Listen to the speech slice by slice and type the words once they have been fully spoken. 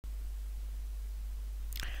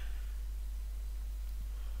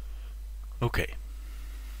Okay,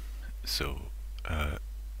 so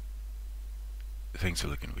things are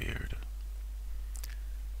looking weird,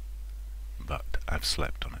 but I've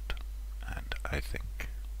slept on it, and I think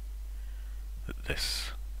that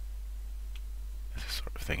this is the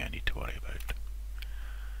sort of thing I need to worry about.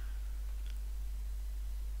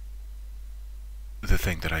 The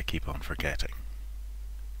thing that I keep on forgetting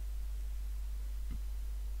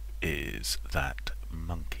is that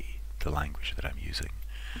Monkey, the language that I'm using,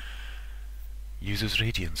 uses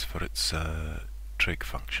radians for its trig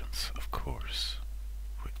functions, of course,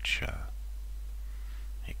 which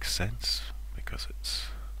makes sense because it's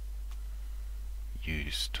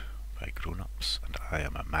used by grown-ups, and I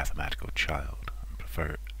am a mathematical child and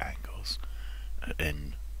prefer angles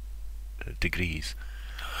in degrees.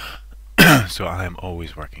 So I am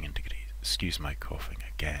always working in degrees. Excuse my coughing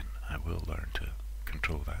again. I will learn to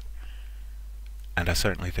control that. And I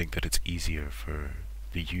certainly think that it's easier for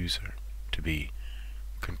the user to be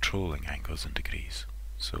controlling angles in degrees.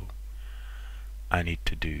 So I need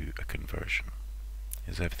to do a conversion.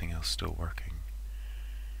 Is everything else still working?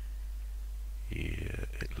 Yeah,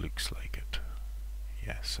 it looks like it.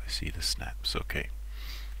 Yes, I see the snaps. Okay.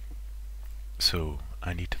 So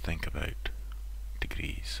I need to think about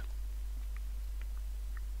degrees.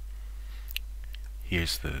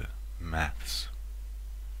 Here's the maths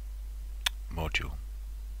module,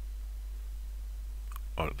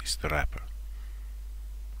 or at least the wrapper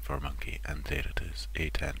for Monkey, and there it is. A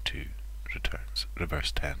tan 2 returns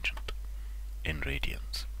reverse tangent in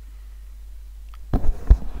radians.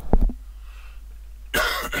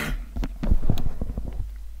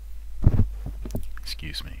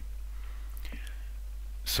 Excuse me.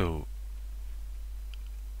 So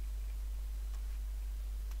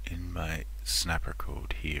in my snapper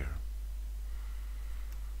code here,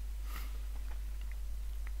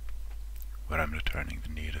 where I'm returning the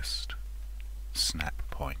nearest snap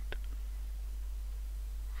point,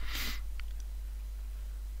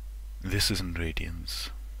 this is in radians,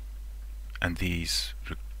 and these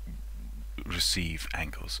receive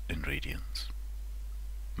angles in radians.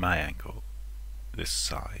 My angle, this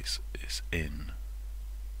size, is in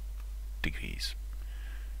degrees.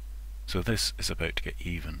 So this is about to get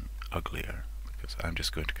even uglier, because I'm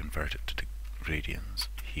just going to convert it to radians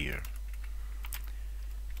here.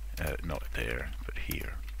 Not there, but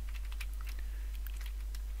here.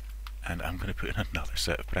 And I'm going to put in another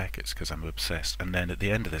set of brackets because I'm obsessed. And then at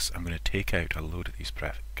the end of this, I'm going to take out a load of these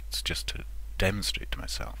brackets just to demonstrate to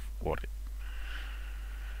myself what it...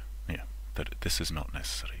 Yeah, that this is not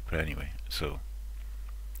necessary. But anyway, so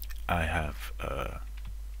I have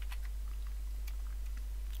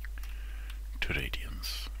 2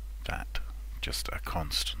 radians, that, just a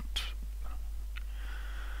constant.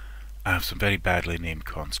 I have some very badly named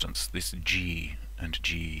constants. This G and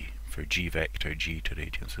G for G vector, G to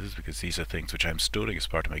radians. This is because these are things which I'm storing as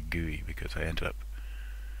part of my GUI because I ended up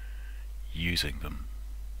using them.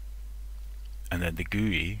 And then the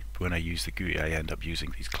GUI, when I use the GUI, I end up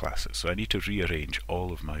using these classes. So I need to rearrange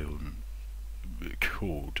all of my own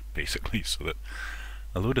code, basically, so that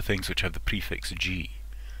a load of things which have the prefix G,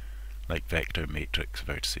 like vector, matrix,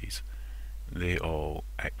 vertices, they all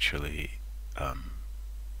actually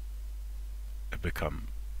become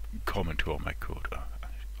common to all my code.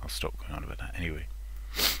 I'll stop going on about that. Anyway,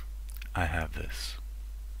 I have this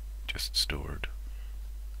just stored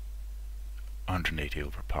 180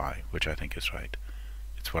 over pi, which I think is right.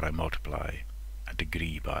 It's what I multiply a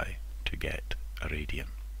degree by to get a radian.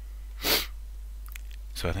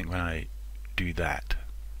 So I think when I do that,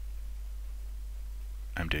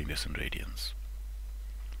 I'm doing this in radians.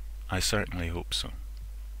 I certainly hope so.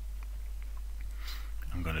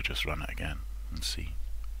 I'm going to just run it again and see.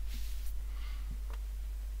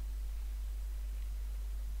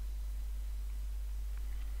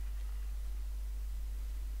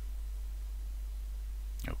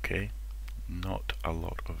 Okay, not a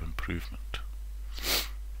lot of improvement.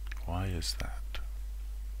 Why is that?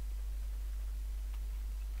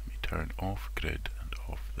 Let me turn off grid and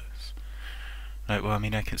off this. Right, well, I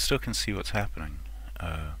mean, I still can see what's happening.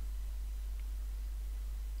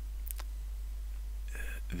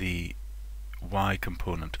 The Y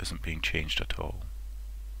component isn't being changed at all.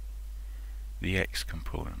 The X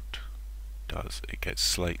component does. It gets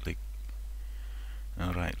slightly...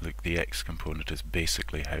 Alright, look, the X component is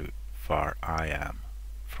basically how far I am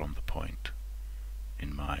from the point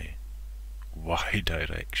in my Y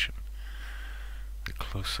direction. The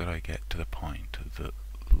closer I get to the point, the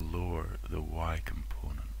lower the Y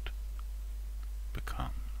component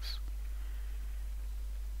becomes.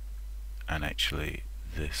 And actually,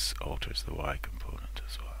 this alters the Y component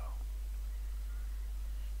as well.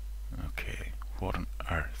 Okay, what on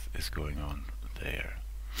earth is going on there?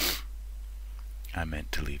 I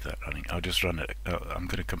meant to leave that running. I'll just run it. I'm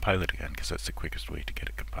going to compile it again because that's the quickest way to get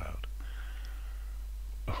it compiled.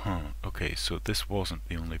 Okay, so this wasn't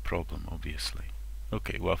the only problem, obviously.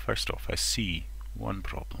 Okay, well, first off, I see one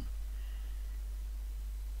problem.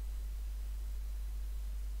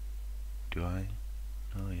 Do I?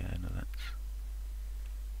 Oh yeah, no, that's...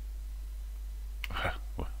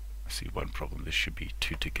 well, I see one problem. This should be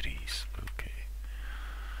 2 degrees. Okay.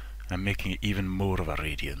 I'm making it even more of a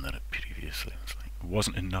radian than it previously was. Like, it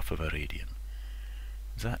wasn't enough of a radian.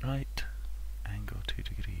 Is that right? Angle 2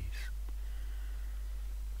 degrees.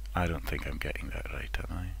 I don't think I'm getting that right,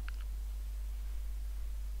 am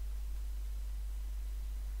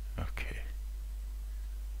I? Okay.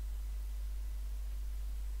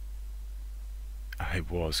 I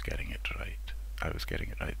was getting it right. I was getting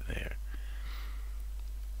it right there.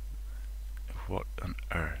 What on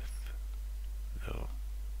earth, though?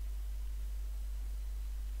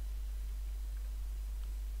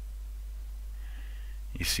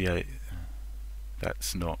 You see,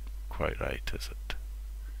 that's not quite right, is it?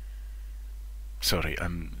 Sorry,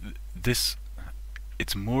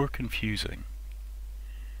 it's more confusing.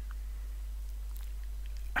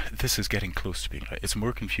 This is getting close to being right. It's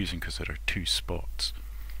more confusing because there are 2 spots.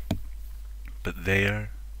 But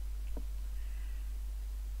there...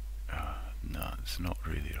 no, it's not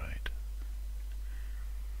really right.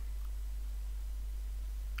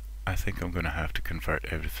 I think I'm going to have to convert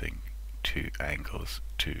everything to angles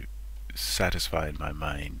to satisfy in my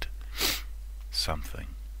mind something.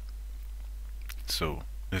 So,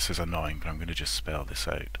 this is annoying, but I'm going to just spell this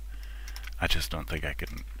out. I just don't think I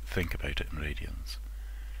can think about it in radians.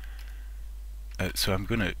 So I'm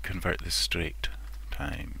going to convert this straight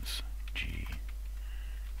times g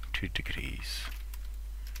 2 degrees.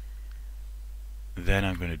 Then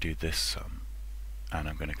I'm going to do this sum, and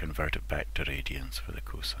I'm going to convert it back to radians for the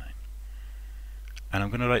cosine. And I'm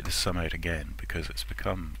going to write this sum out again because it's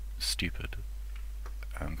become stupid.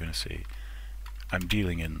 I'm going to say I'm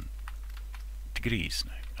dealing in degrees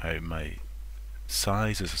now. My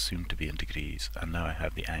size is assumed to be in degrees, and now I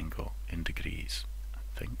have the angle in degrees,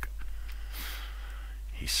 I think.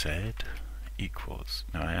 He said equals.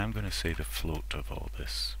 Now I am going to say the float of all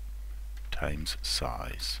this times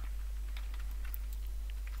size.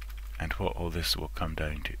 And what all this will come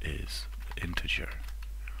down to is the integer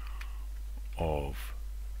of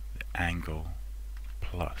the angle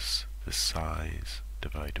plus the size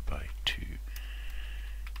divided by 2.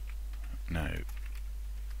 Now,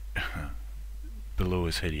 below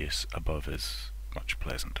is hideous, above is much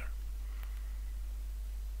pleasanter.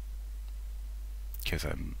 Because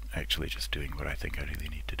I'm actually just doing what I think I really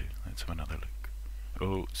need to do. Let's have another look.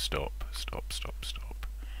 Oh, stop, stop, stop, stop.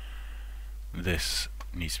 This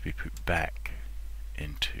needs to be put back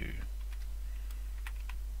into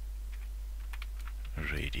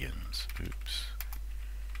radians. Oops.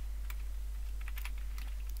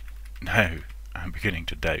 Now, I'm beginning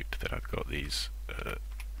to doubt that I've got these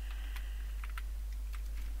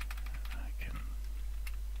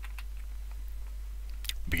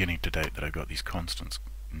beginning to doubt that I've got these constants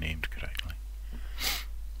named correctly.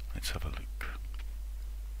 Let's have a look.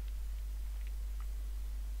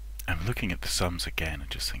 I'm looking at the sums again and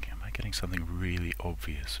just thinking, am I getting something really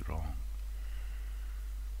obvious wrong?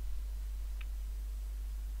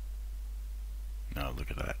 No, look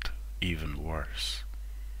at that. Even worse.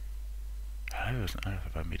 How on earth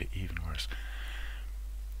have I made it even worse?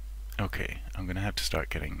 Okay, I'm going to have to start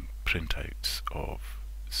getting printouts of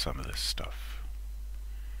some of this stuff.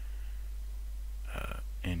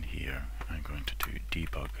 In here, I'm going to do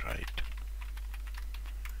debug right.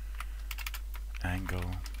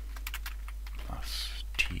 Angle plus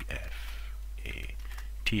TF.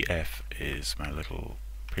 TF is my little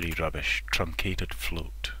pretty rubbish truncated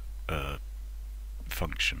float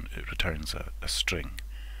function. It returns a string.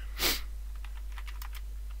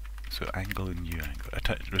 So angle and new angle.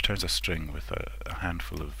 It returns a string with a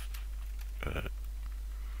handful of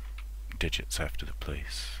digits after the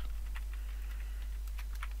place.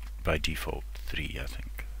 By default 3, I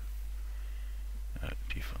think.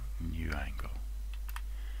 Default new angle.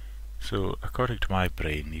 So according to my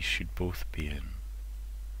brain, these should both be in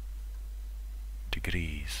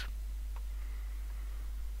degrees.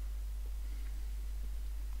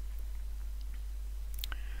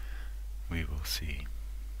 We will see.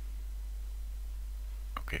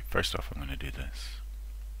 Okay, first off I'm going to do this.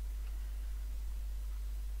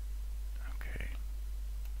 Okay.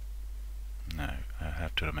 Now I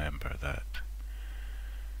have to remember that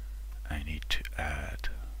I need to add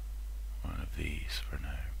one of these for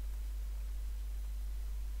now.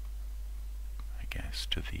 guess,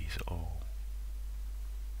 to these all.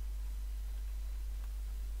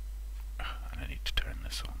 And I need to turn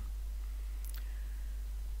this on.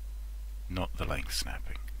 Not the length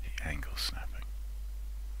snapping, the angle snapping.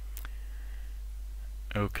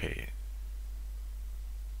 Okay.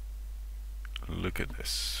 Look at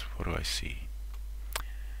this. What do I see?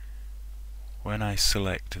 When I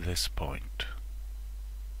select this point,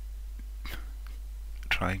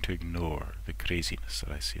 trying to ignore the craziness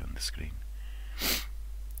that I see on the screen,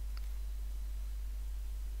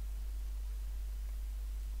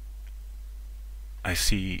 I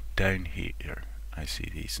see down here, I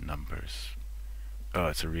see these numbers. Oh,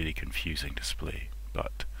 it's a really confusing display,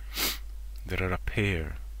 but there are a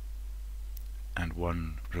pair, and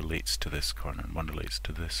one relates to this corner and one relates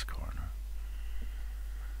to this corner,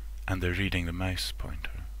 and they're reading the mouse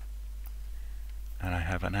pointer, and I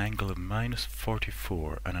have an angle of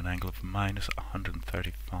 -44 and an angle of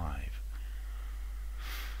 -135.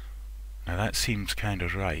 Now that seems kind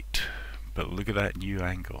of right, but look at that new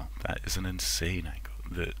angle. That is an insane angle.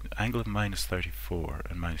 The angle of -34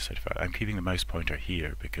 and -35, I'm keeping the mouse pointer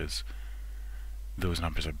here because those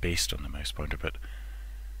numbers are based on the mouse pointer, but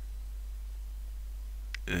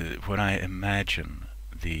when I imagine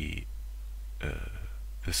the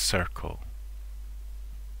circle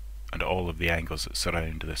and all of the angles that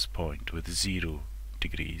surround this point with 0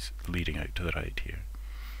 degrees leading out to the right here,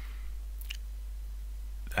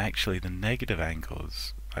 actually the negative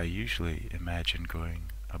angles I usually imagine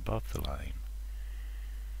going above the line.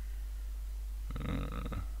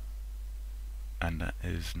 And that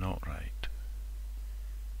is not right.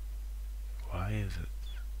 Why is it?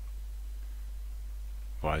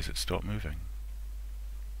 Why has it stopped moving?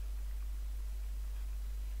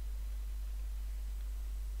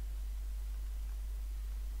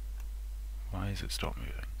 Why has it stopped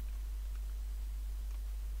moving?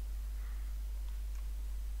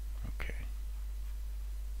 Okay.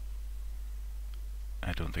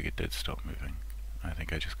 I don't think it did stop moving. I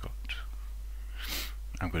think I just got...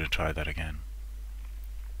 I'm going to try that again.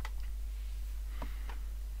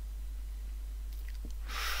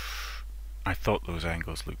 I thought those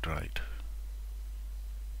angles looked right.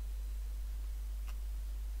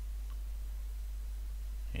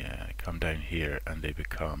 Yeah, I come down here and they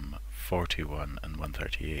become 41 and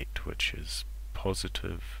 138, which is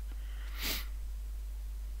positive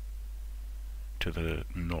to the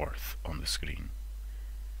north on the screen.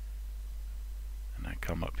 And I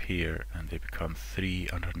come up here and they become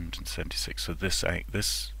 376. So this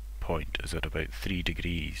point is at about 3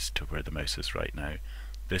 degrees to where the mouse is right now.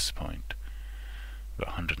 This point, about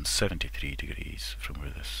 173 degrees from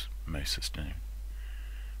where this mouse is now.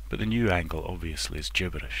 But the new angle obviously is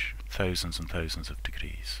gibberish, thousands and thousands of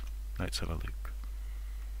degrees. Let's have a look.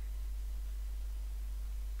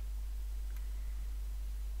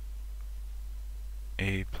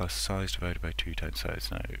 A plus size divided by 2 times size.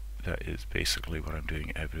 Now, that is basically what I'm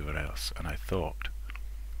doing everywhere else, and I thought,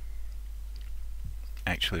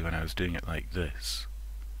 actually when I was doing it like this,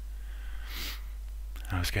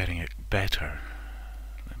 I was getting it better.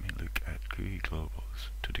 Let me look at GUI globals,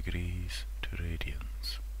 to degrees, to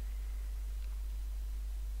radians.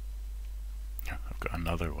 I've got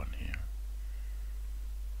another one here.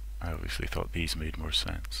 I obviously thought these made more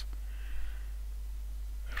sense.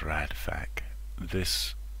 Radfac.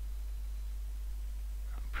 This,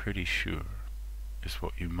 I'm pretty sure, is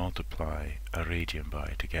what you multiply a radian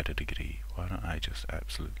by to get a degree. Why don't I just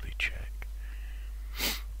absolutely check?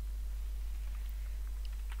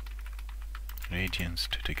 Radians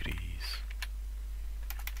to degrees.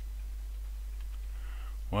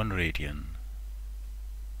 1 radian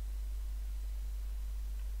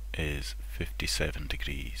is 57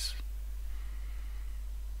 degrees.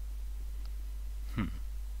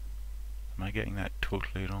 Am I getting that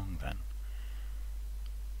totally wrong then?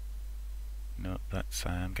 No, I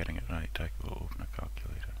am getting it right. I will open a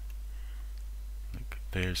calculator. Look,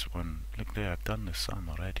 there's one. Look there, I've done the sum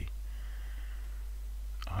already.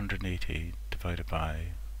 180 divided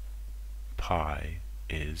by pi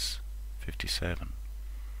is 57.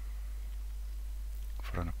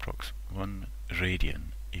 For an approximate 1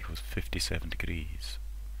 radian equals 57 degrees.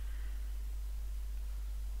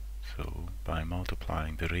 So by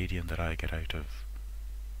multiplying the radian that I get out of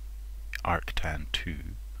arctan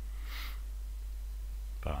 2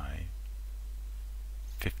 by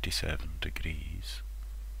 57 degrees,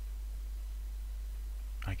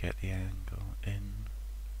 I get the angle in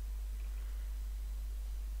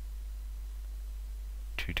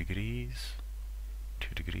 2 degrees,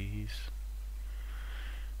 2 degrees,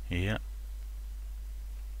 yeah.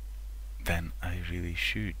 Then I really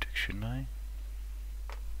should, shouldn't I?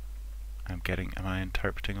 Am I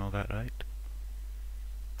interpreting all that right?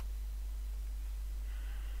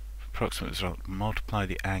 Approximate result, multiply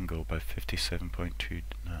the angle by 57.29.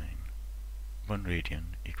 1 radian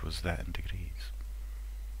equals that in degrees.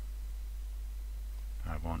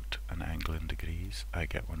 I want an angle in degrees, I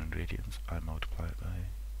get one in radians, I multiply it by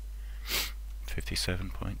 57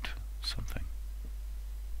 point something.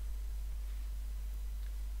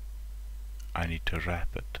 I need to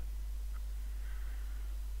wrap it.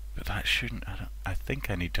 But that shouldn't, I think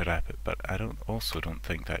I need to wrap it, but I also don't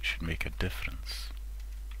think that should make a difference.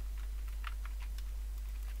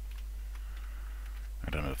 I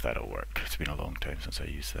don't know if that'll work. It's been a long time since I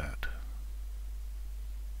used that.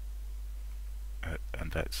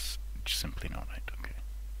 And that's simply not right, okay.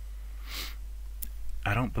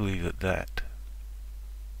 I don't believe that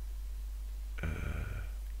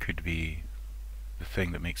could be the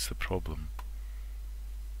thing that makes the problem.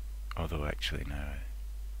 Although actually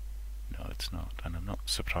no, it's not, and I'm not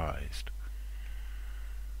surprised.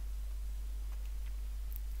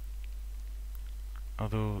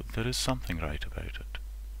 Although there is something right about it.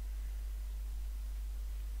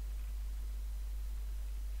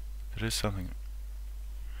 There is something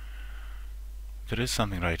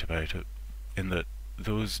right about it, in that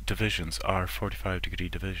those divisions are 45-degree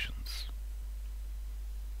divisions.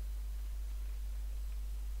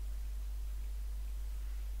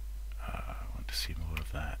 I want to see more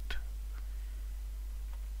of that.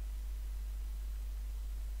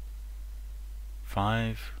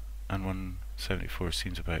 Five and 174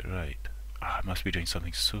 seems about right. I must be doing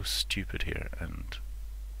something so stupid here, and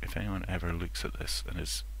if anyone ever looks at this and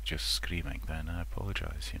is just screaming, then I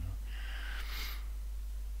apologise, you know.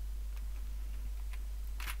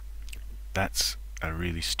 That's a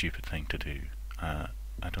really stupid thing to do. I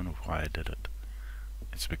don't know why I did it.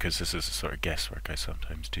 It's because this is the sort of guesswork I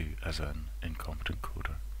sometimes do as an incompetent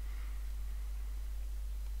coder.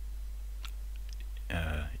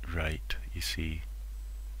 Right, you see,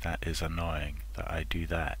 that is annoying that I do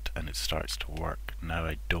that and it starts to work. Now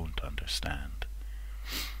I don't understand.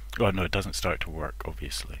 Oh no, it doesn't start to work,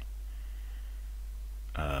 obviously.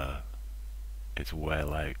 It's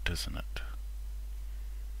well out, doesn't it?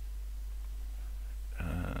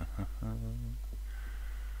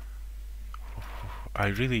 I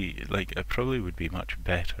really, like, I probably would be much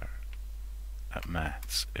better at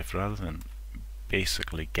maths if rather than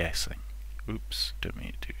basically guessing, oops,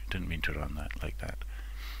 didn't mean to run that like that,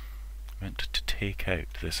 I meant to take out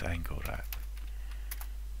this angle wrap,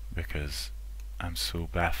 because I'm so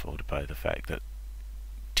baffled by the fact that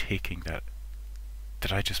taking that,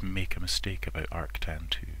 did I just make a mistake about arctan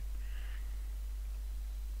 2?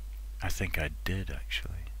 I think I did,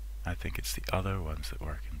 actually. I think it's the other ones that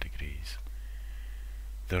work in degrees.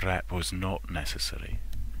 The wrap was not necessary.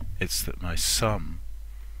 It's that my sum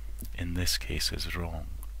in this case is wrong.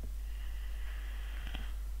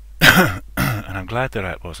 And I'm glad the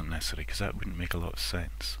wrap wasn't necessary, because that wouldn't make a lot of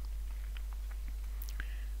sense.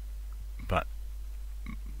 But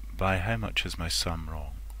by how much is my sum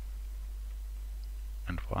wrong?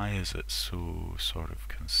 And why is it so sort of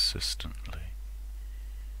consistently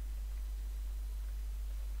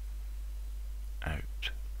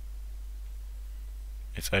out?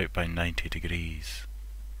 It's out by 90 degrees.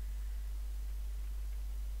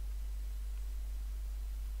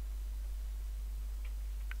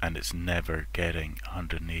 And it's never getting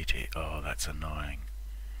 180. Oh, that's annoying.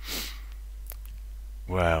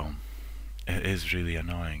 Well, it is really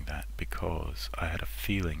annoying, that, because I had a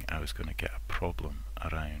feeling I was going to get a problem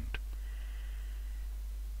around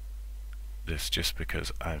this just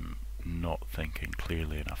because I'm not thinking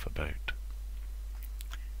clearly enough about.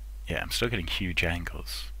 Yeah, I'm still getting huge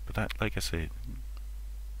angles, but that, like I say,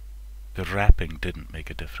 the wrapping didn't make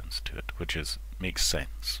a difference to it, which makes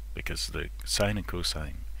sense, because the sine and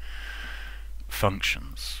cosine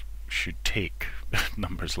functions should take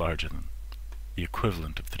numbers larger than the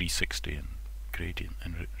equivalent of 360 in gradient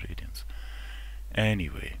and radians.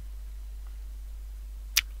 Anyway,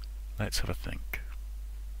 let's have a think.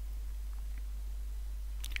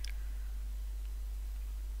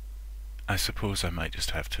 I suppose I might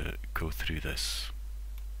just have to go through this.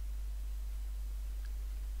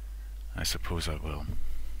 I suppose I will.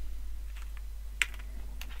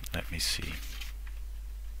 Let me see.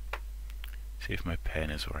 See if my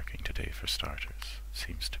pen is working today, for starters.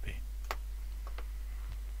 Seems to be.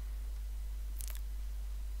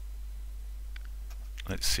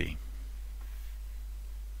 Let's see.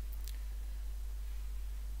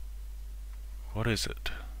 What is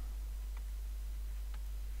it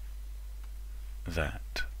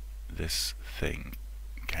that this thing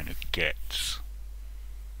kind of gets?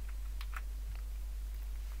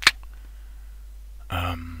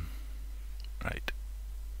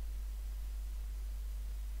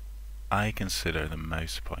 I consider the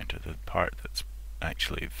mouse pointer the part that's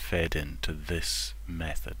actually fed into this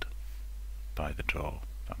method by the draw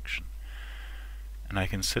function. And I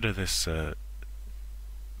consider this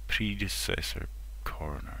predecessor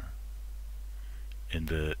corner in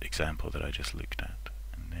the example that I just looked at.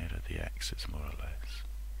 And there are the x's more or less.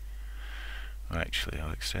 Well, actually,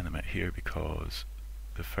 I'll extend them out here because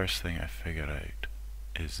the first thing I figure out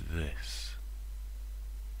is this.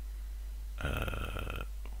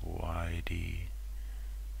 YD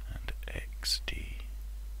and XD.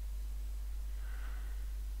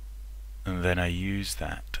 And then I use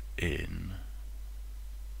that in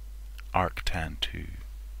arctan 2.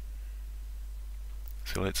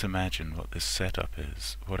 So let's imagine what this setup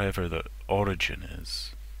is. Whatever the origin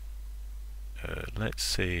is, let's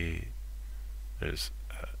say there's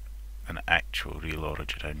an actual real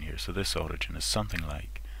origin down here. So this origin is something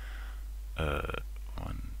like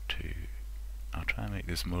 1, 2. I'll try and make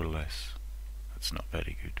this more or less. That's not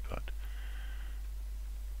very good, but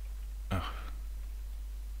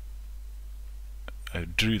I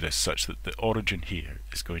drew this such that the origin here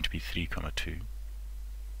is going to be 3, 2,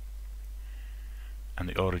 and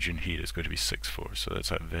the origin here is going to be 6, 4. So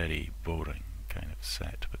that's a very boring kind of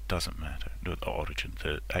set, but doesn't matter. No, the origin,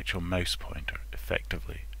 the actual mouse pointer,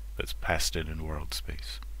 effectively, that's passed in world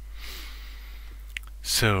space.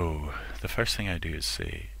 So the first thing I do is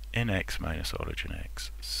say in x minus origin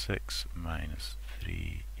x, 6 minus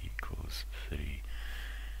 3 equals 3.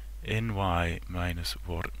 In y minus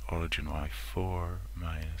origin y, 4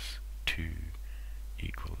 minus 2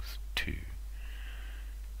 equals 2.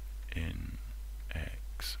 In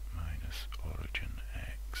x minus origin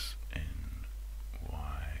x, in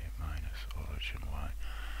y minus origin y.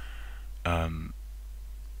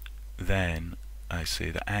 Then I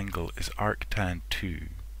say the angle is arctan 2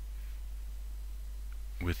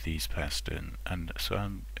 with these passed in, and so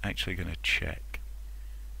I'm actually going to check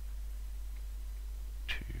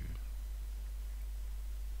 2,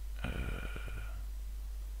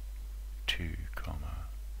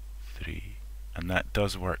 3, and that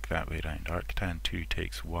does work that way round. Arctan 2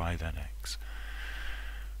 takes y then x.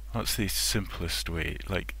 What's the simplest way?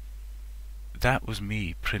 Like, that was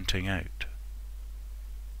me printing out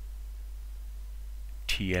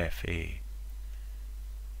TFA.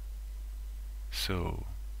 So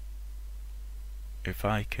if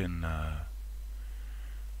I can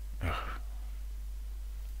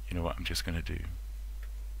you know what I'm just going to do?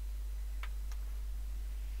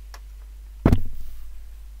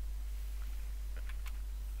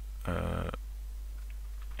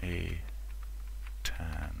 A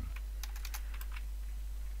tan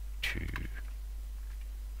 2.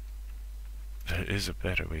 There is a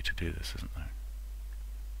better way to do this, isn't there?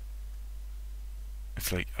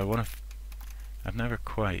 It's like I want to I've never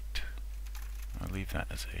quite, I'll leave that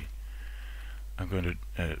as a, I'm going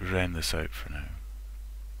to ren this out for now.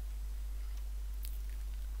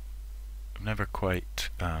 I've never quite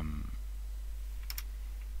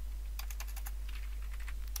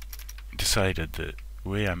decided that the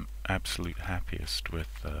way I'm absolute happiest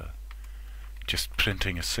with just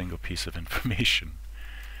printing a single piece of information,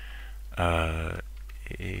 a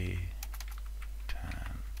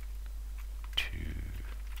tan 2,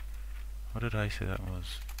 what did I say that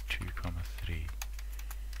was? 2, 3.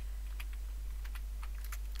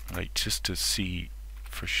 Like, just to see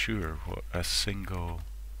for sure what a single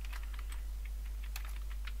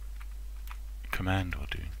command will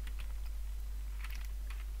do.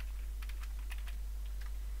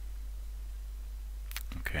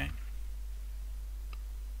 Okay.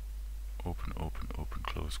 Open, open, open,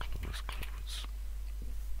 close, close, close.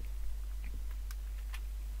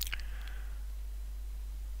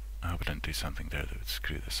 I hope I didn't do something there that would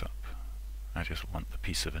screw this up. I just want the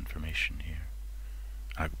piece of information here.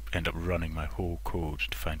 I end up running my whole code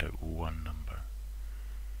to find out one number.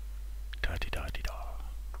 Da-di-da-di-da.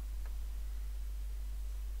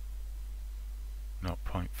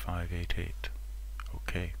 0.588.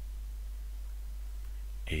 Okay.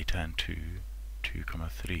 A tan 2, 2,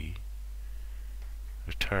 3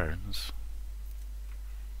 returns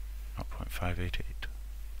 0.588.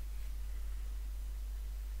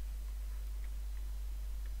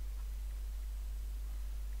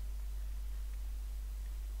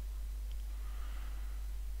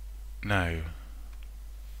 Now, you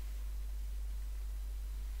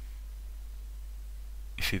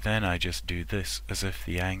see, then I just do this as if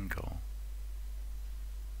the angle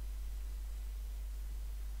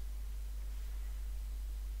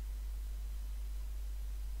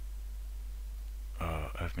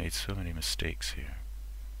I've made so many mistakes here,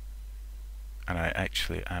 and I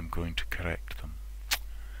actually am going to correct them.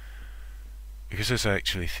 Because this is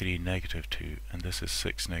actually 3, negative 2, and this is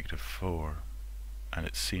 6, negative 4, and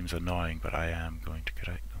it seems annoying, but I am going to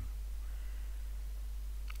correct them.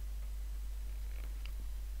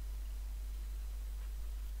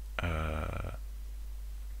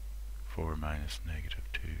 4 minus negative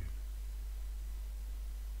 2,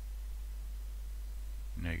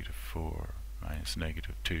 negative 4 minus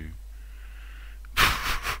negative 2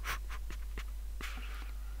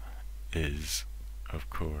 is, of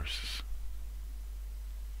course,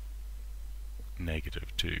 negative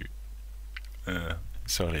 2.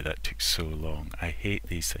 Sorry that took so long. I hate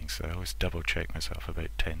these things, so I always double check myself about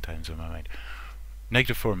 10 times in my mind.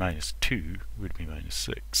 Negative 4 minus 2 would be minus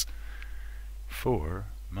 6. 4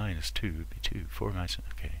 minus 2 would be 2. 4 minus...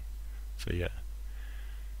 okay. So yeah.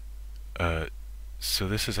 So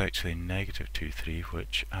this is actually negative 2, 3,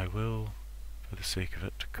 which I will, for the sake of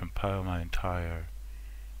it, compile my entire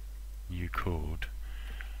new code.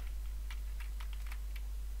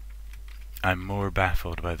 I'm more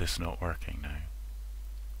baffled by this not working now.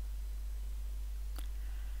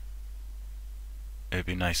 It'd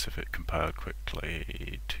be nice if it compiled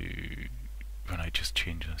quickly to when I just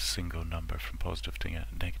change a single number from positive to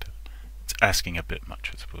negative. It's asking a bit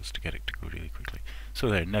much, I suppose, to get it to go really quickly. So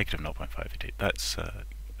there, negative 0.588. That's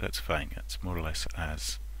fine. It's more or less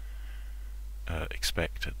as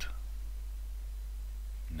expected.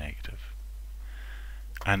 Negative.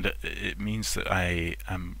 And it means that I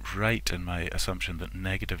am right in my assumption that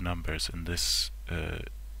negative numbers in this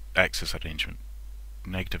axis arrangement,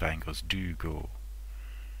 negative angles, do go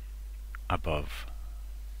above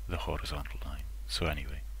the horizontal line. So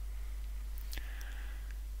anyway,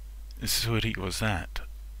 so it equals that,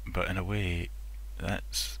 but in a way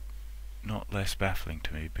that's not less baffling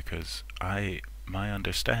to me, because my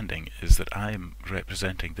understanding is that I'm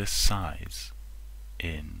representing this size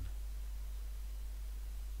in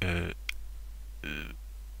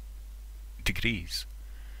degrees.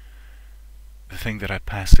 The thing that I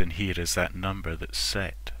passed in here is that number that's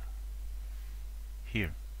set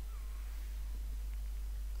here.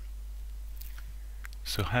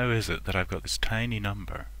 So how is it that I've got this tiny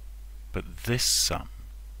number, but this sum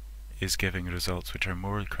is giving results which are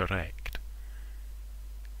more correct?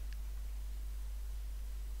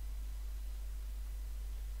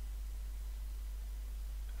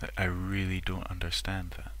 I really don't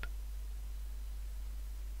understand that.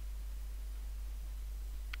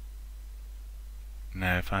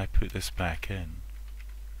 Now if I put this back in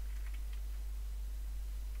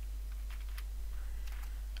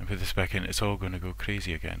and put this back in, it's all going to go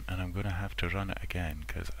crazy again, and I'm going to have to run it again,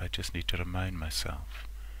 because I just need to remind myself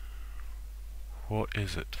what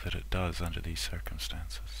is it that it does under these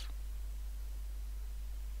circumstances.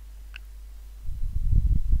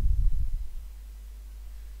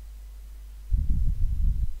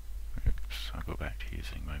 Oops, I'll go back to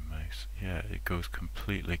using my mouse. Yeah, it goes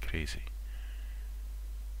completely crazy.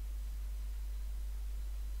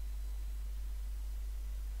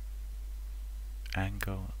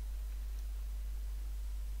 Angle.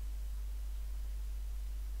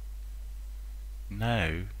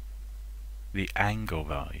 Now the angle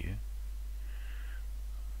value,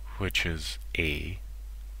 which is A,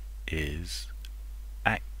 is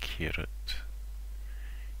accurate.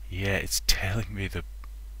 Yeah, it's telling me that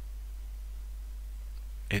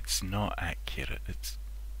it's not accurate. It's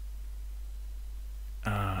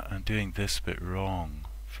I'm doing this bit wrong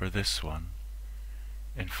for this one.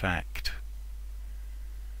 In fact,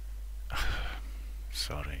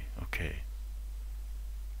 sorry, okay.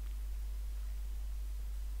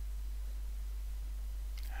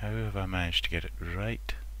 How have I managed to get it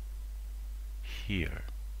right here,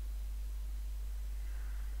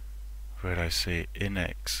 where I say in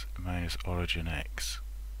x minus origin x,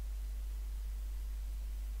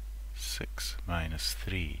 6 minus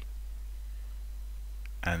 3,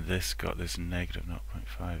 and this got this negative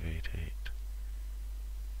 0.588.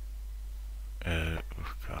 Oh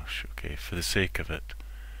gosh, okay, for the sake of it,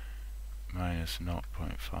 minus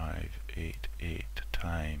 0.588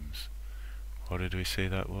 times, what did we say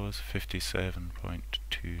that was? 57.29.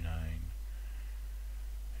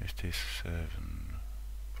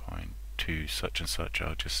 57.2 such and such.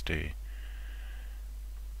 I'll just stay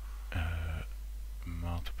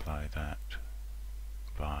multiply that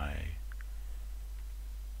by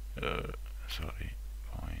sorry,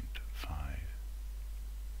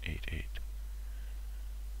 0.588.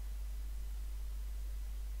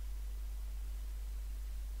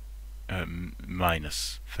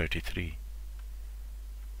 Minus 33.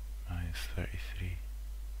 Minus 33.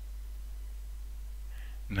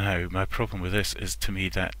 Now, my problem with this is, to me,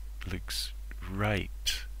 that looks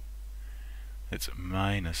right. It's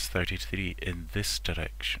minus 33 in this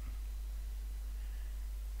direction.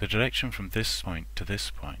 The direction from this point to this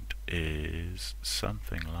point is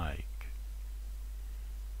something like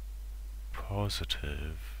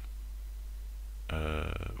positive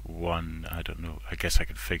 1, I don't know, I guess I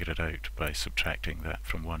could figure it out by subtracting that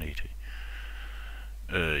from 180.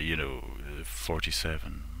 You know,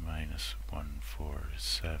 47 minus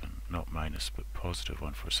 147, not minus but positive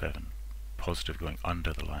 147, positive going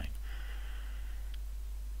under the line.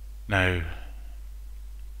 Now,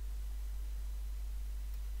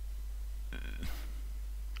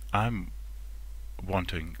 I'm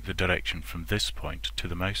wanting the direction from this point to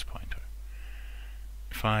the mouse pointer.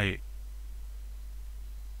 If I...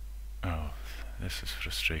 oh, this is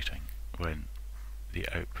frustrating when the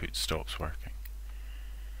output stops working.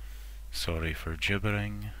 Sorry for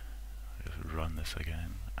gibbering. I'll just run this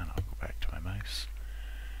again and I'll go back to my mouse.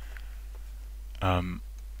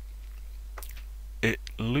 It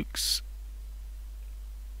looks...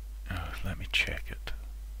 oh, let me check it.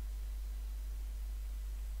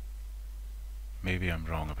 Maybe I'm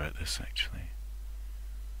wrong about this actually.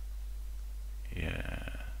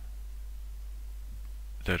 Yeah.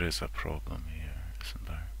 There is a problem here, isn't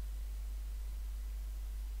there?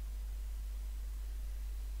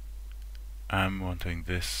 I'm wanting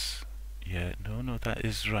this. Yeah, no, that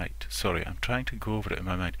is right. Sorry, I'm trying to go over it in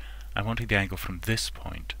my mind. I'm wanting the angle from this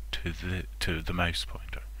point to the mouse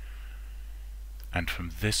pointer, and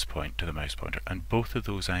from this point to the mouse pointer, and both of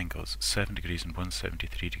those angles, 7 degrees and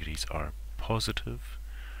 173 degrees, are positive.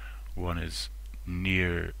 One is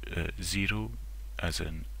near 0, as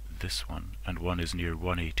in this one, and one is near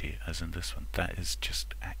 180, as in this one. That is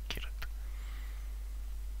just accurate.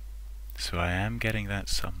 So I am getting that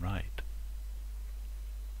sum right.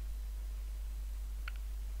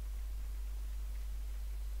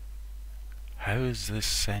 How is this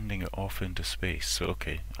sending it off into space? So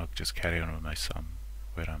okay, I'll just carry on with my sum.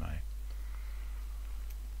 Where am I?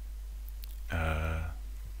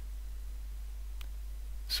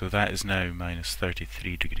 So that is now minus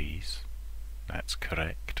 33 degrees. That's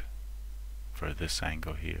correct for this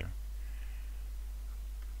angle here.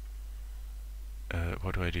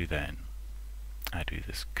 What do I do then? I do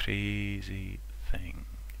this crazy thing,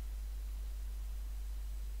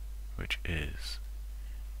 which is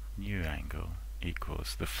new angle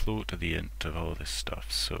equals the float of the int of all this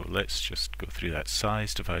stuff. So let's just go through that.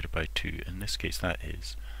 Size divided by 2. In this case that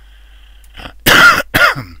is I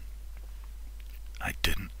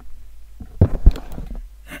didn't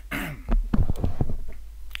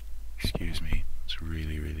excuse me, it's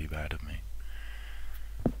really bad of me.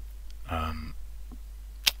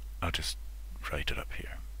 I'll just write it up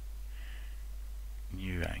here.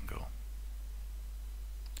 New angle.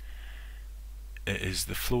 It is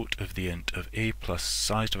the float of the int of a plus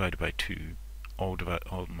size divided by 2, all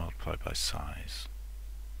multiplied by size.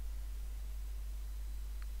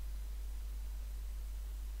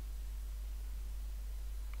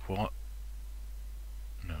 What?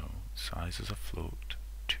 No, size is a float.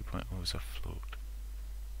 2.0 is a float.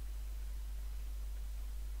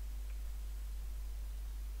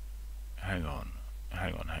 Hang on.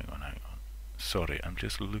 Sorry, I'm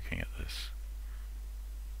just looking at this.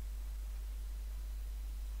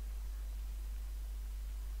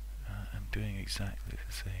 I'm doing exactly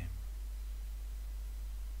the same.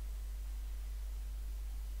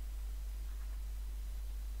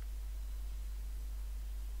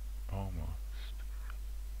 Almost.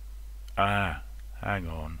 Hang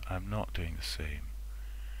on, I'm not doing the same.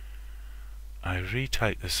 I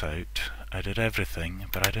retyped this out, I did everything,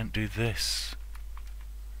 but I didn't do this.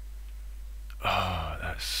 Oh,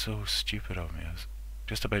 that's so stupid of me. I was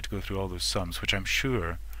just about to go through all those sums, which I'm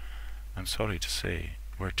sure, I'm sorry to say,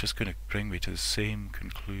 were just going to bring me to the same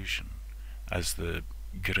conclusion as the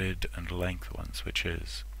grid and length ones, which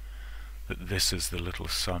is that this is the little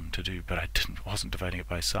sum to do, but I wasn't dividing it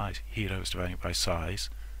by size. Here I was dividing it by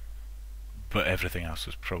size, but everything else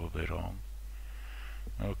was probably wrong.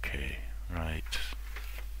 Okay, right.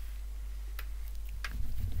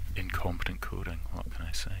 Incompetent coding, what can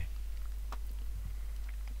I say?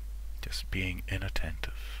 Just being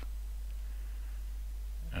inattentive.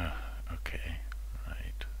 Okay,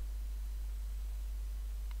 right.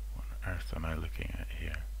 What on earth am I looking at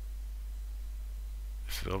here?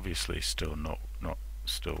 This is obviously still not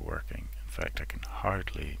still working. In fact, I can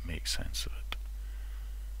hardly make sense of it.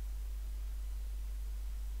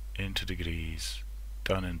 Into degrees,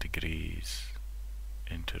 done in degrees,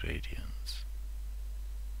 into radians.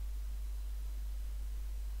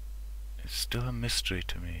 It's still a mystery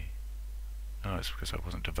to me. Oh, it's because I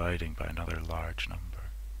wasn't dividing by another large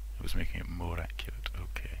number. It was making it more accurate.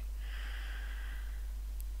 Okay.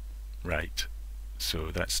 Right, so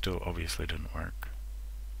that still obviously didn't work.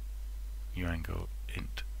 Angle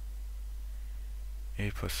int a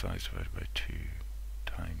plus size divided by 2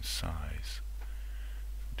 times size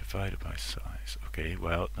divided by size. Okay,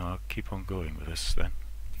 well, no, I'll keep on going with this then.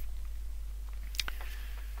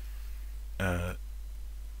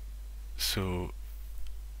 So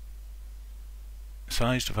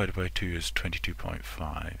size divided by 2 is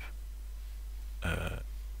 22.5.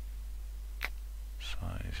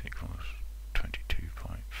 Size equals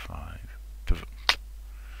 22.5.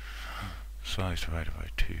 Size divided by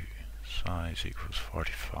 2. Size equals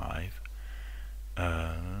 45.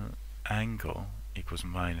 Angle equals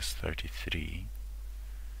minus 33.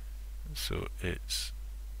 So it's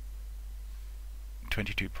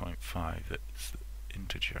 22.5. That's the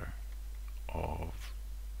integer of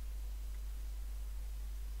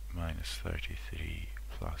minus 33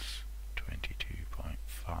 plus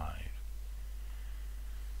 22.5.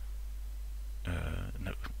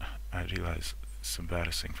 No, I realise it's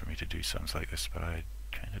embarrassing for me to do sums like this, but I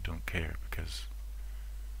kind of don't care because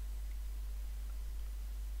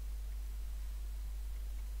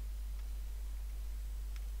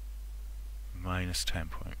minus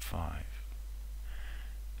 10.5.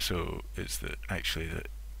 So it's actually the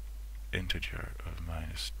integer of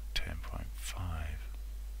minus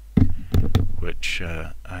 10.5, which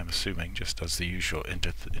I'm assuming just does the usual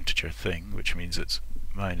integer thing, which means it's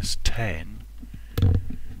minus 10,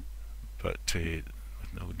 but with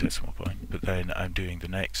no decimal point. But then I'm doing the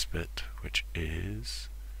next bit, which is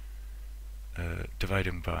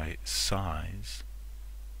dividing by size,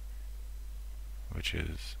 which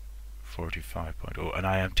is 45.0, and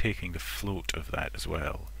I am taking the float of that as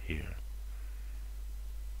well here.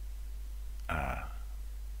 I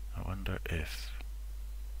wonder if...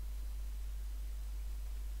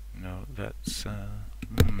 No, that's...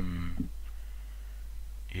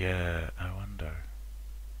 Yeah, I wonder.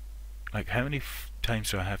 Like, how many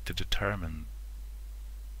times do I have to determine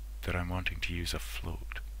that I'm wanting to use a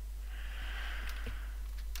float?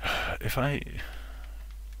 If I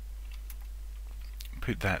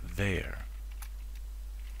put that there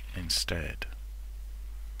instead,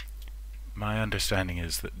 my understanding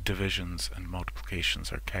is that divisions and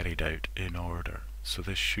multiplications are carried out in order. So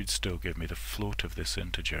this should still give me the float of this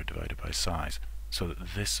integer divided by size, so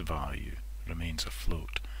that this value remains a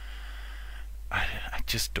float. I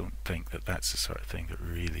just don't think that that's the sort of thing that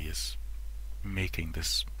really is making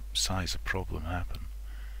this size of problem happen.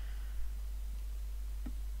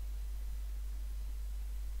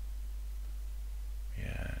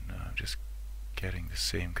 Yeah, no, I'm just getting the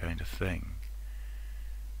same kind of thing.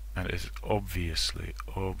 And it's obviously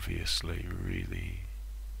really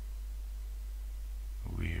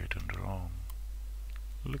weird and wrong.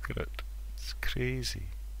 Look at it. It's crazy.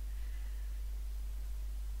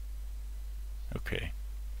 Okay.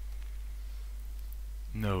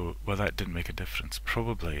 No, well, that didn't make a difference.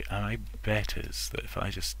 Probably, my bet is that if I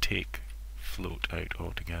just take float out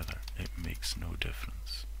altogether, it makes no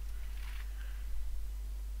difference.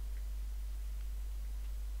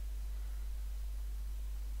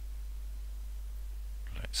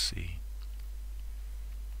 Let's see.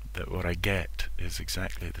 That what I get is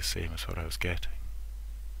exactly the same as what I was getting.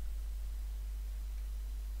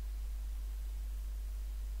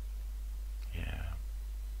 Yeah.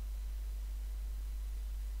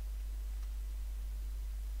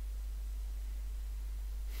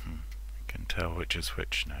 I can tell which is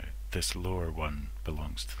which now. This lower one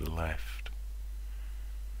belongs to the left.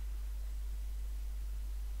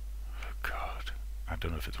 Oh God, I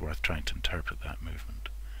don't know if it's worth trying to interpret that movement.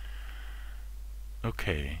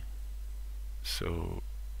 Okay, so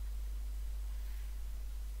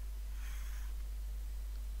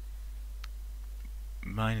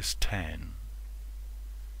minus 10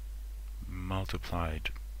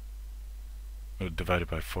 multiplied, divided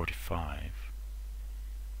by 45.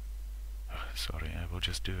 Sorry, I will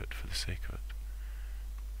just do it for the sake of it.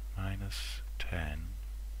 Minus 10,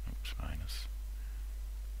 minus,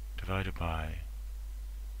 divided by,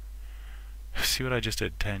 see what I just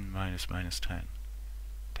did, 10 minus minus 10.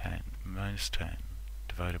 10 minus 10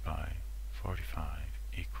 divided by 45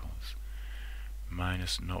 equals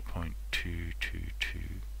minus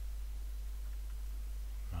 0.222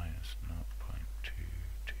 minus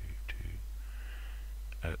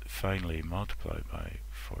 0.222. Finally, multiplied by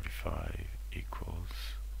 45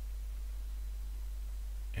 equals,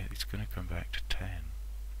 it's going to come back to 10.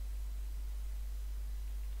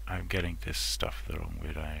 I'm getting this stuff the wrong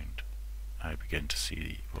way around. I begin to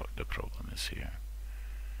see what the problem is here.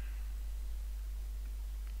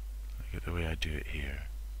 Look at the way I do it here.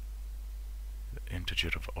 The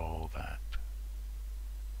integer of all that.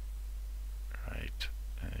 Right.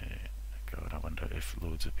 God, I wonder if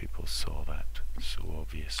loads of people saw that so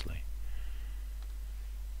obviously.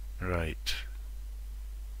 Right.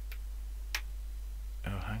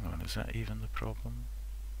 Oh, hang on, is that even the problem?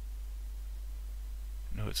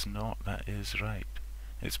 No, it's not. That is right.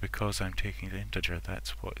 It's because I'm taking the integer.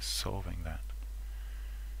 That's what is solving that.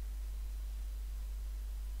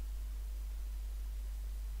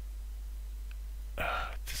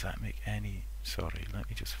 Does that make any... Sorry, let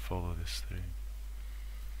me just follow this through.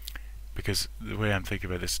 Because the way I'm thinking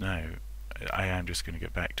about this now, I am just going to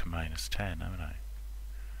get back to minus 10, haven't I?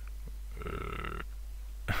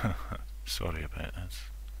 Sorry about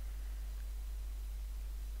this.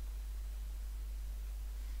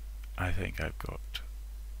 I think I've got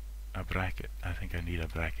a bracket. I think I need a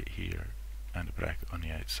bracket here and a bracket on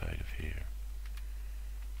the outside of here.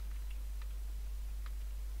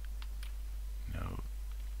 No,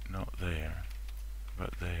 not there,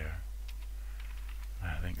 but there.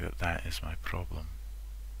 I think that is my problem.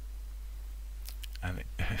 And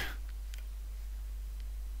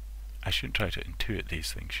I shouldn't try to intuit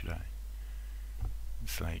these things, should I?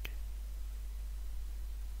 It's like,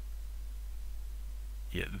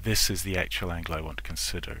 yeah, this is the actual angle I want to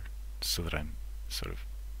consider, so that I'm sort of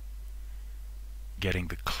getting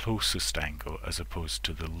the closest angle as opposed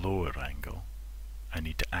to the lower angle. I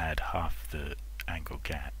need to add half the angle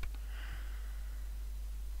gap.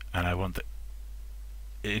 And I want the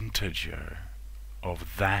integer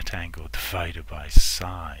of that angle divided by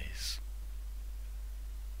size.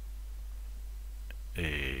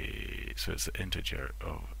 So it's the integer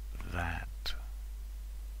of that.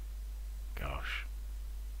 Gosh.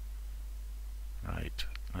 Right,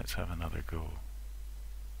 let's have another go.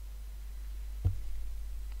 I'm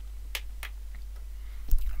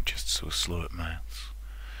just so slow at maths.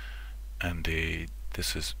 And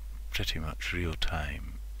this is pretty much real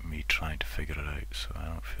time, me trying to figure it out, so I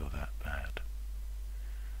don't feel that bad.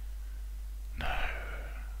 Now,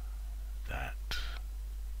 that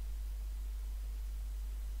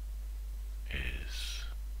is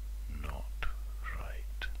not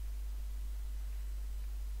right.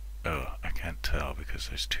 Oh, I can't tell because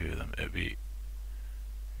there's two of them. It'd be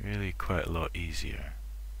really quite a lot easier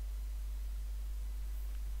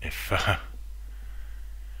if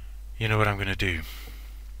you know what I'm going to do.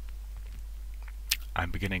 I'm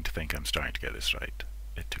beginning to think I'm starting to get this right.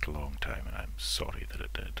 It took a long time and I'm sorry that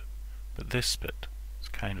it did. But this bit is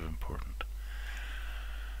kind of important,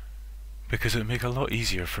 because it would make it a lot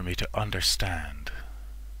easier for me to understand.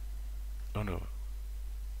 Oh no.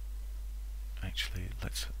 Actually,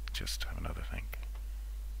 let's just have another think.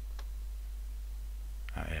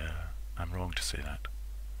 I'm wrong to say that.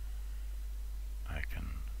 I can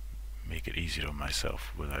make it easier on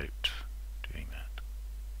myself without doing that.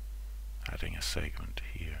 Adding a segment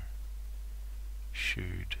here.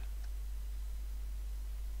 Should.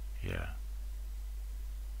 Yeah.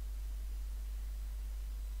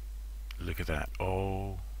 Look at that.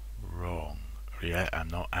 All wrong. Yeah, I'm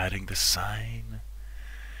not adding the sign.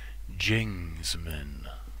 Jingsman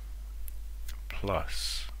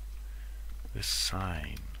plus the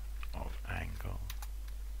sine of angle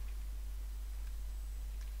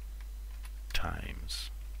times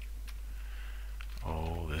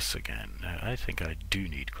all this again. Now I think I do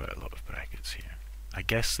need quite a lot of brackets here. I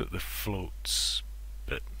guess that the floats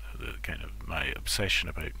bit, the kind of my obsession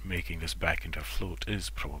about making this back into a float is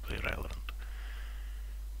probably relevant.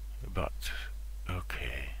 But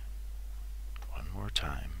okay, one more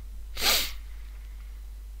time.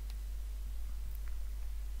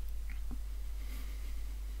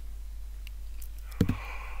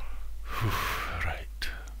 Right.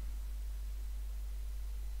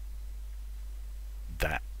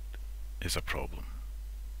 That is a problem.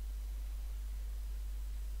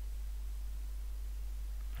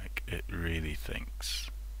 Like, it really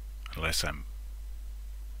thinks, unless I'm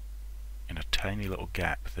in a tiny little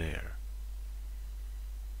gap there,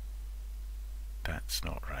 that's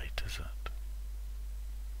not right, is it?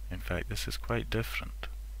 In fact, this is quite different.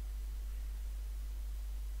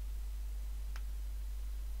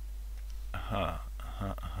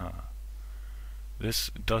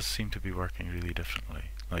 This does seem to be working really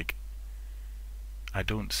differently. Like, I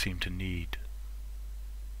don't seem to need...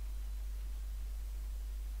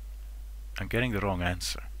 I'm getting the wrong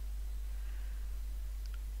answer.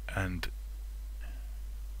 And...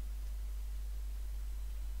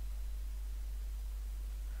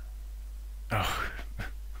 oh,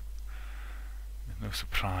 no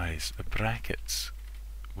surprise. The brackets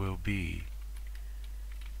will be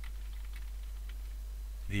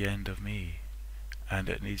the end of me, and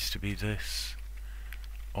it needs to be this.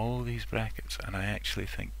 All these brackets, and I actually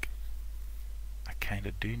think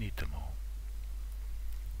kinda do need them all.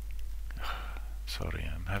 Sorry,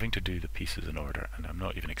 I'm having to do the pieces in order, and I'm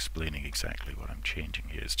not even explaining exactly what I'm changing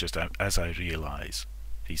here. It's just as I realise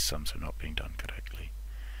these sums are not being done correctly.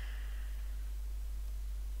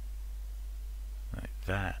 Like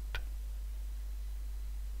that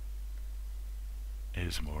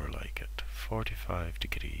is more like it. 45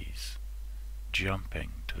 degrees,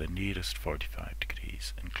 jumping to the nearest 45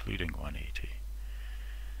 degrees, including 180.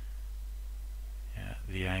 Yeah,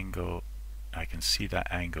 the angle, I can see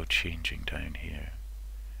that angle changing down here.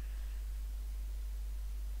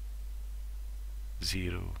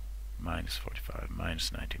 0, minus 45,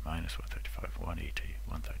 minus 90, minus 135, 180,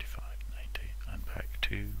 135, 90, and back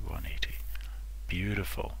to 180.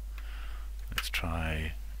 Beautiful. Let's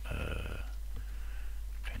try 22.5.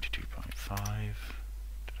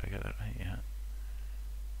 Did I get that right? Yeah.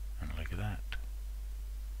 And look at that.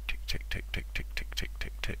 Tick, tick, tick, tick, tick, tick, tick,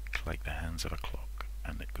 tick, tick, like the hands of a clock.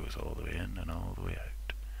 And it goes all the way in and all the way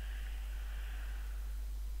out.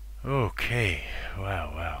 Okay,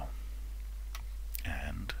 wow.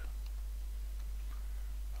 And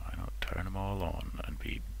why not turn them all on and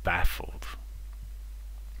be baffled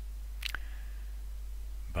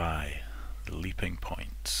by the leaping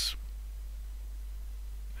points.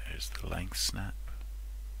 There's the length snap.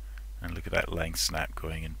 And look at that length snap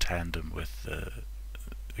going in tandem with the,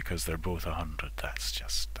 because they're both 100. That's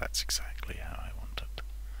exactly how I want it.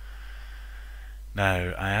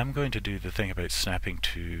 Now, I am going to do the thing about snapping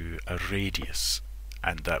to a radius,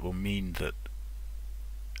 and that will mean that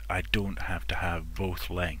I don't have to have both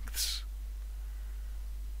lengths.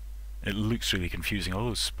 It looks really confusing. All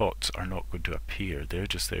those spots are not going to appear. They're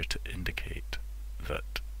just there to indicate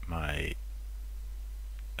that my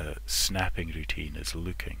snapping routine is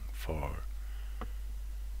looking for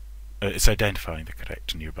it's identifying the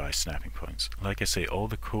correct nearby snapping points. Like I say, all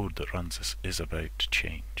the code that runs this is about to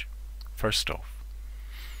change. First off,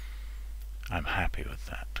 I'm happy with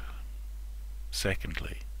that.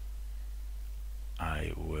 Secondly,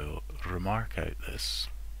 I will remark out this,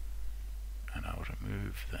 and I'll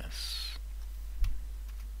remove this,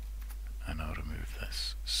 and I'll remove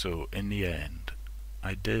this. So in the end,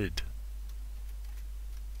 I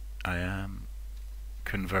am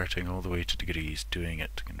converting all the way to degrees, doing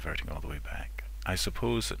it, converting all the way back. I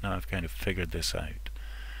suppose that now I've kind of figured this out,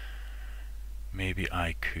 maybe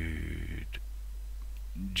I could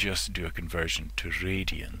just do a conversion to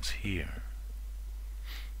radians here.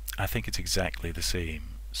 I think it's exactly the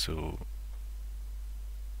same, so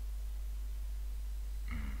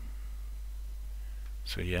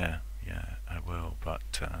yeah, I will,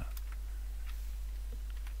 but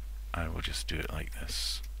I will just do it like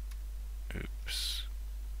this. Oops.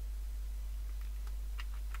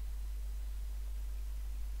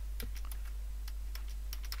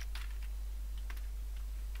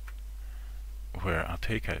 Where I'll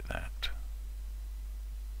take out that,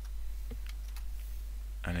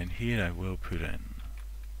 and in here I will put in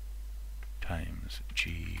times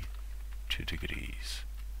g 2 degrees,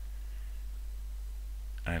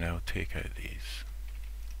 and I'll take out these.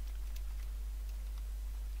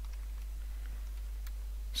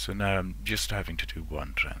 So now I'm just having to do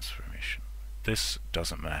one transformation. This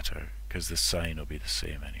doesn't matter because the sign will be the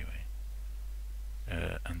same anyway,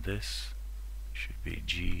 and this should be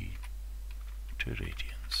g 2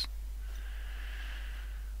 radians.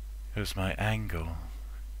 Here's my angle.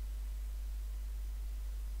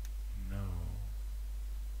 No.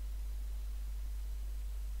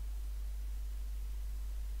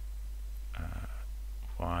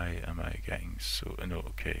 Why am I getting so... no,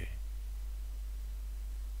 okay.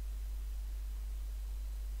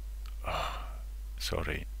 Oh,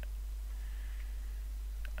 sorry.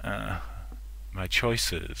 My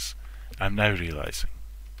choices, I'm now realising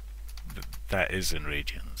that is in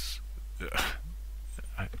radians.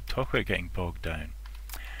 Talk about getting bogged down.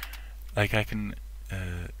 Like I can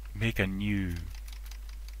make a new...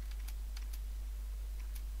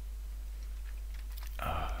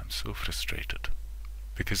 I'm so frustrated.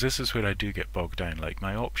 Because this is where I do get bogged down. Like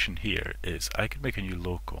my option here is I could make a new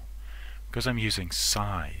local. Because I'm using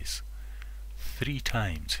size 3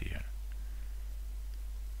 times here.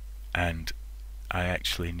 And I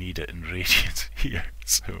actually need it in radians here,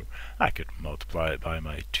 so I could multiply it by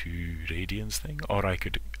my 2 radians thing, or I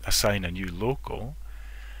could assign a new local.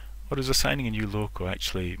 Or is assigning a new local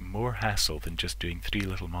actually more hassle than just doing 3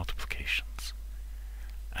 little multiplications?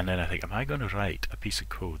 And then I think, am I going to write a piece of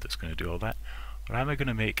code that's going to do all that? Or am I going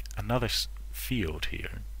to make another field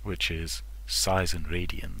here, which is size in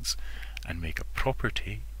radians, and make a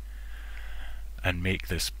property, and make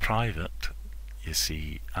this private? You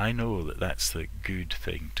see, I know that that's the good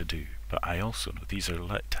thing to do, but I also know these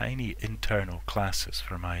are tiny internal classes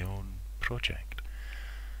for my own project.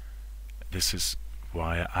 This is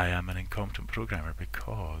why I am an incompetent programmer,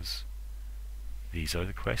 because these are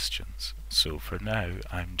the questions. So for now,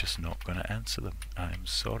 I'm just not going to answer them. I'm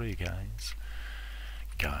sorry, guys.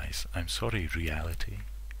 I'm sorry, reality.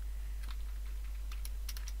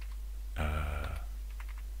 I'm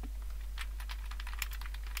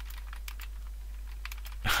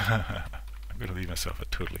going to leave myself a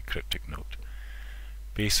totally cryptic note.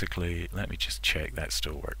 Basically, let me just check that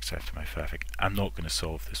still works after my fafic. I'm not going to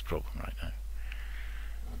solve this problem right now.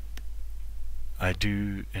 I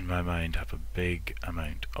do, in my mind, have a big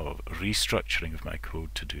amount of restructuring of my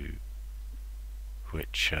code to do,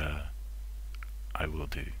 which I will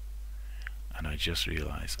do. And I just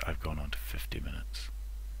realised I've gone on to 50 minutes.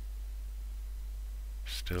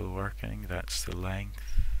 Still working, that's the length.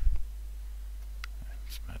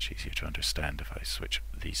 It's much easier to understand if I switch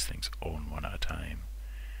these things on one at a time.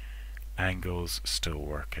 Angles, still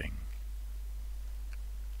working.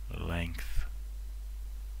 Length,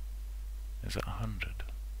 is it 100?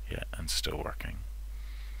 Yeah, and still working.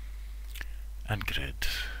 And grid,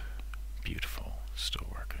 beautiful, still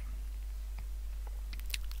working.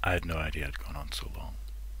 I had no idea it had gone on so long.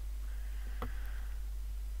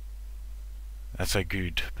 That's a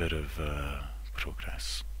good bit of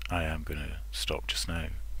progress. I am going to stop just now.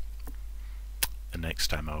 The next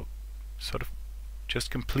time I'll sort of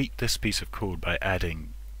just complete this piece of code by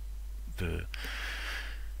adding the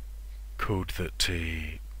code that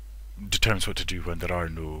determines what to do when there are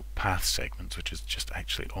no path segments, which is just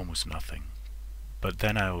actually almost nothing. But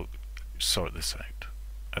then I'll sort this out.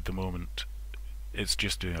 At the moment, it's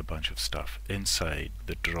just doing a bunch of stuff inside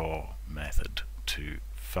the draw method to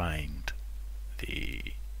find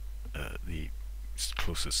the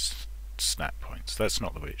closest snap points. That's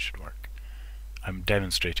not the way it should work. I'm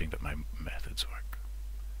demonstrating that my methods work.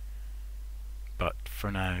 But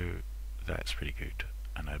for now, that's pretty good,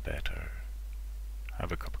 and I better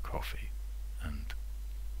have a cup of coffee and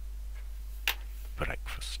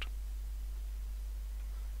breakfast.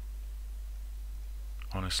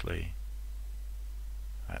 Honestly,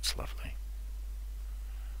 that's lovely.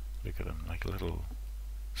 Look at them, like a little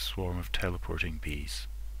swarm of teleporting bees.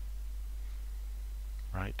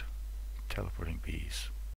 Right? Teleporting bees.